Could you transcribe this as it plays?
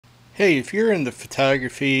Hey, if you're into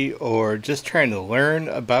photography or just trying to learn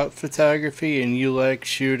about photography and you like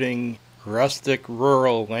shooting rustic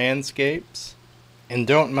rural landscapes and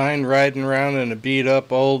don't mind riding around in a beat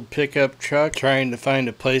up old pickup truck trying to find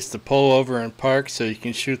a place to pull over and park so you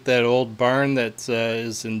can shoot that old barn that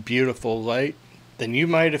is in beautiful light, then you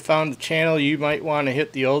might have found a channel you might want to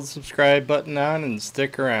hit the old subscribe button on and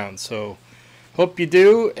stick around. So hope you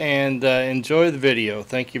do, and enjoy the video.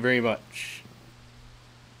 Thank you very much.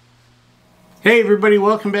 Hey everybody,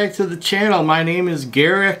 welcome back to the channel. My name is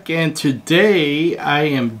Garrick, and today I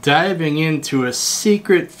am diving into a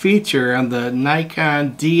secret feature on the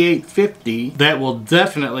Nikon D850 that will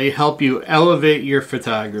definitely help you elevate your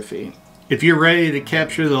photography. If you're ready to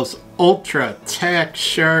capture those ultra tack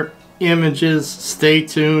sharp images, stay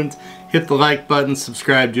tuned, hit the like button,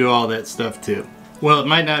 subscribe, do all that stuff too. Well, it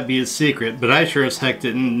might not be a secret, but I sure as heck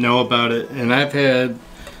didn't know about it, and I've had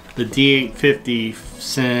the D850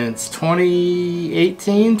 since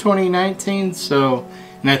 2018, 2019,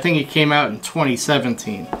 and I think it came out in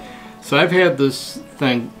 2017. So I've had this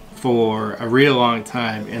thing for a real long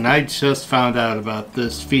time, and I just found out about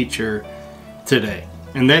this feature today.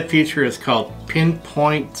 And that feature is called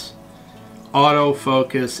Pinpoint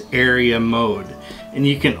Autofocus Area Mode, and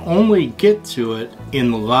you can only get to it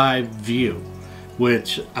in live view,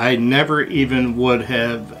 which I never even would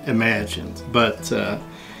have imagined. But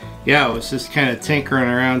yeah, I was just kind of tinkering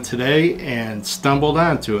around today and stumbled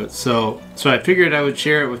onto it. So I figured I would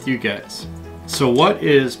share it with you guys. So what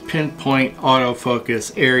is Pinpoint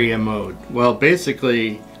Autofocus Area Mode? Well,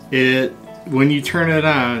 basically, when you turn it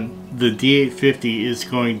on, the D850 is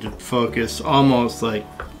going to focus almost like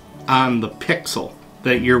on the pixel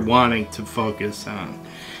that you're wanting to focus on.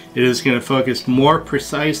 It is going to focus more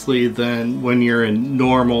precisely than when you're in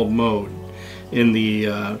normal mode in the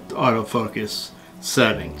autofocus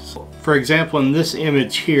settings. For example, in this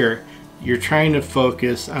image here, you're trying to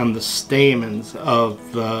focus on the stamens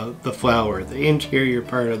of the flower, the interior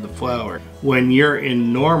part of the flower. When you're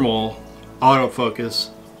in normal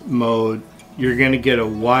autofocus mode, you're going to get a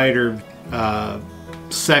wider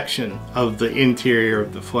section of the interior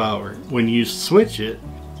of the flower. When you switch it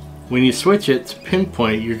to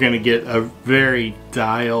pinpoint, you're going to get a very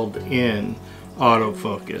dialed in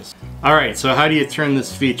autofocus. Alright, so how do you turn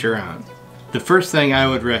this feature on? The first thing I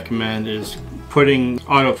would recommend is putting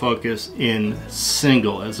autofocus in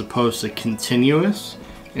single as opposed to continuous.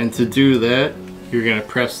 And to do that, you're going to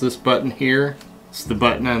press this button here. It's the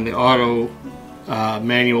button on the auto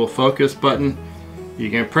manual focus button.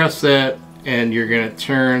 You're going to press that, and you're going to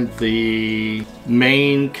turn the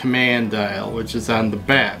main command dial, which is on the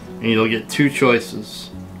back. And you'll get two choices: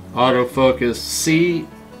 autofocus C,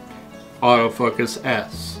 autofocus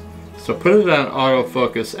S. So put it on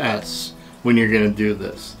autofocus S when you're going to do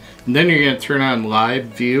this. And then you're going to turn on live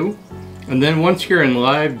view, and then once you're in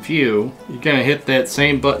live view, you're going to hit that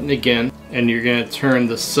same button again, and you're going to turn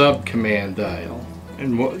the sub command dial.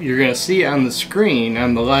 And what you're going to see on the screen,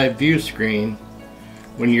 on the live view screen,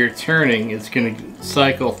 when you're turning, it's going to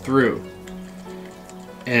cycle through,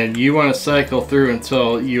 and you want to cycle through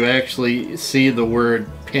until you actually see the word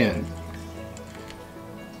pin.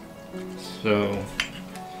 So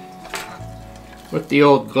with the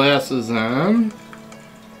old glasses on,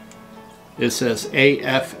 it says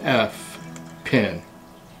AFF pin.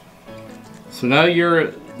 So now you're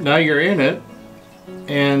in it,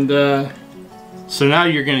 and so now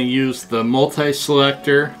you're going to use the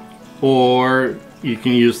multi-selector, or you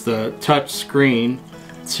can use the touch screen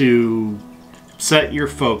to set your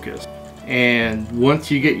focus. And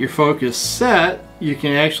once you get your focus set, you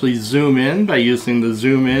can actually zoom in by using the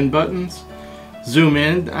zoom in buttons. Zoom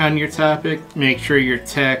in on your topic, make sure you're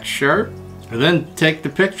tack sharp, and then take the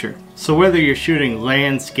picture. So whether you're shooting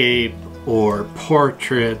landscape or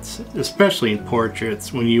portraits, especially in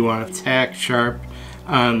portraits when you want to tack sharp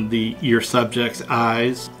on your subject's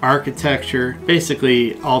eyes, architecture,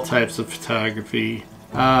 basically all types of photography.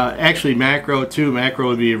 Actually macro too, macro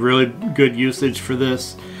would be a really good usage for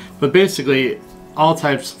this. But basically all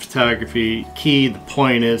types of photography, the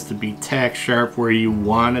point is to be tack sharp where you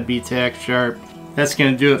want to be tack sharp. That's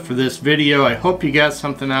going to do it for this video. I hope you got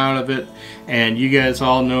something out of it, and you guys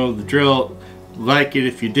all know the drill. Like it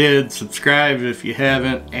if you did, subscribe if you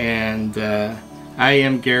haven't, and I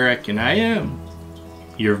am Garrick, and I am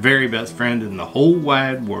your very best friend in the whole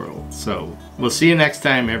wide world. So we'll see you next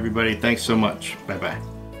time, everybody. Thanks so much. Bye bye.